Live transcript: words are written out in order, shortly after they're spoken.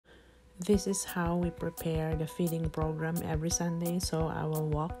This is how we prepare the feeding program every Sunday, so I will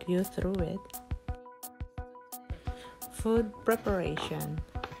walk you through it. Food preparation.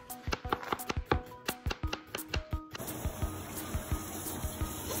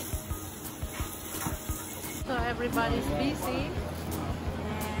 So everybody's busy,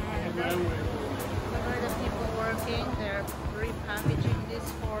 and whenever the people working, they're repackaging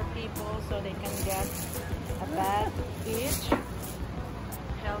this for people so they can get a bag each.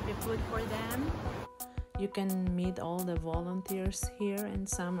 Healthy food for them. You can meet all the volunteers here, and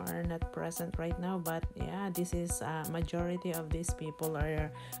some are not present right now, but yeah, this is majority of these people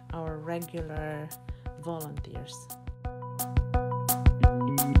are our regular volunteers.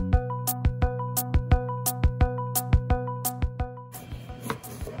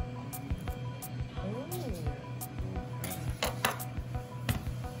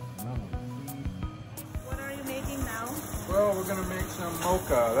 Well, we're going to make some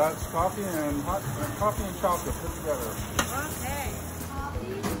mocha. That's coffee and chocolate put together. Okay.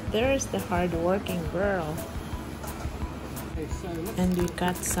 There's the hard-working girl. And we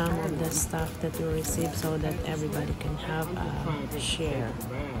cut some of the stuff that we received so that everybody can have a share.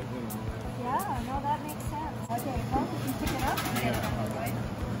 Yeah, no, that makes sense. Okay, well, we can pick it up.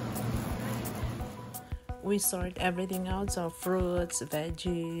 We sort everything out, so fruits,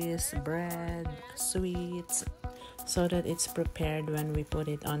 veggies, bread, sweets, so that it's prepared when we put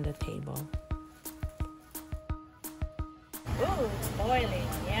it on the table. Ooh, it's boiling.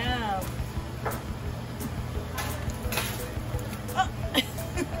 Yum. Oh.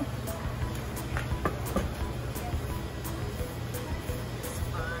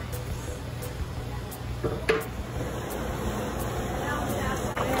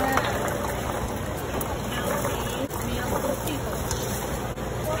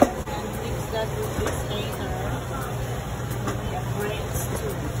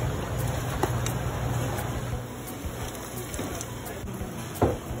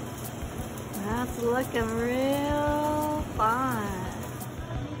 That's looking real fun.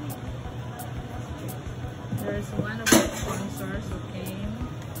 There's one of our sponsors who came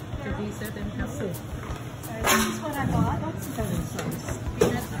to visit and help us. This is what I bought.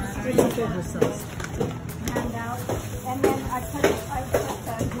 Peanut sauce. Hand out. And then I put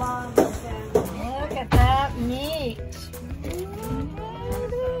the gloves and... Look at that meat.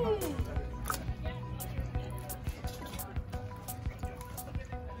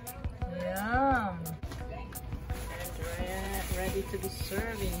 Yum. And ready to be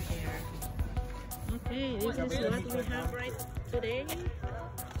serving here. Okay, this is what we have right today.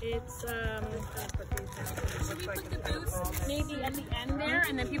 It's Should we put the booth maybe at the end there,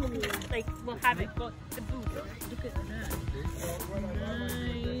 and then people can like will have it go the booth. look at that.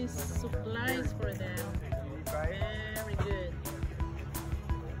 Nice supplies for them. Very good.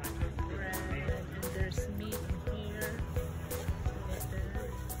 Bread, and there's meat in here. Look at that.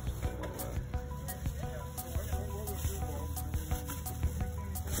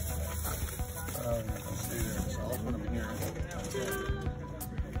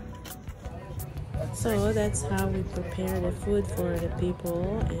 So that's how we prepare the food for the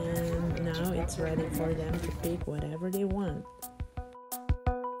people, and now it's ready for them to pick whatever they want.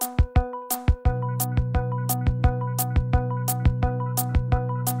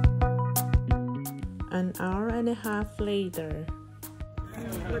 An hour and a half later.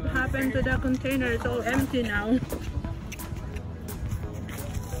 What happened to the container? It's all empty now.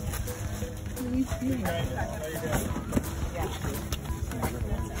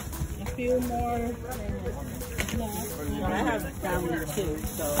 A few more. I have family too,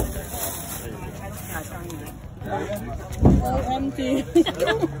 so all empty. He's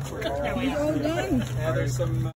all done. Yeah, there's some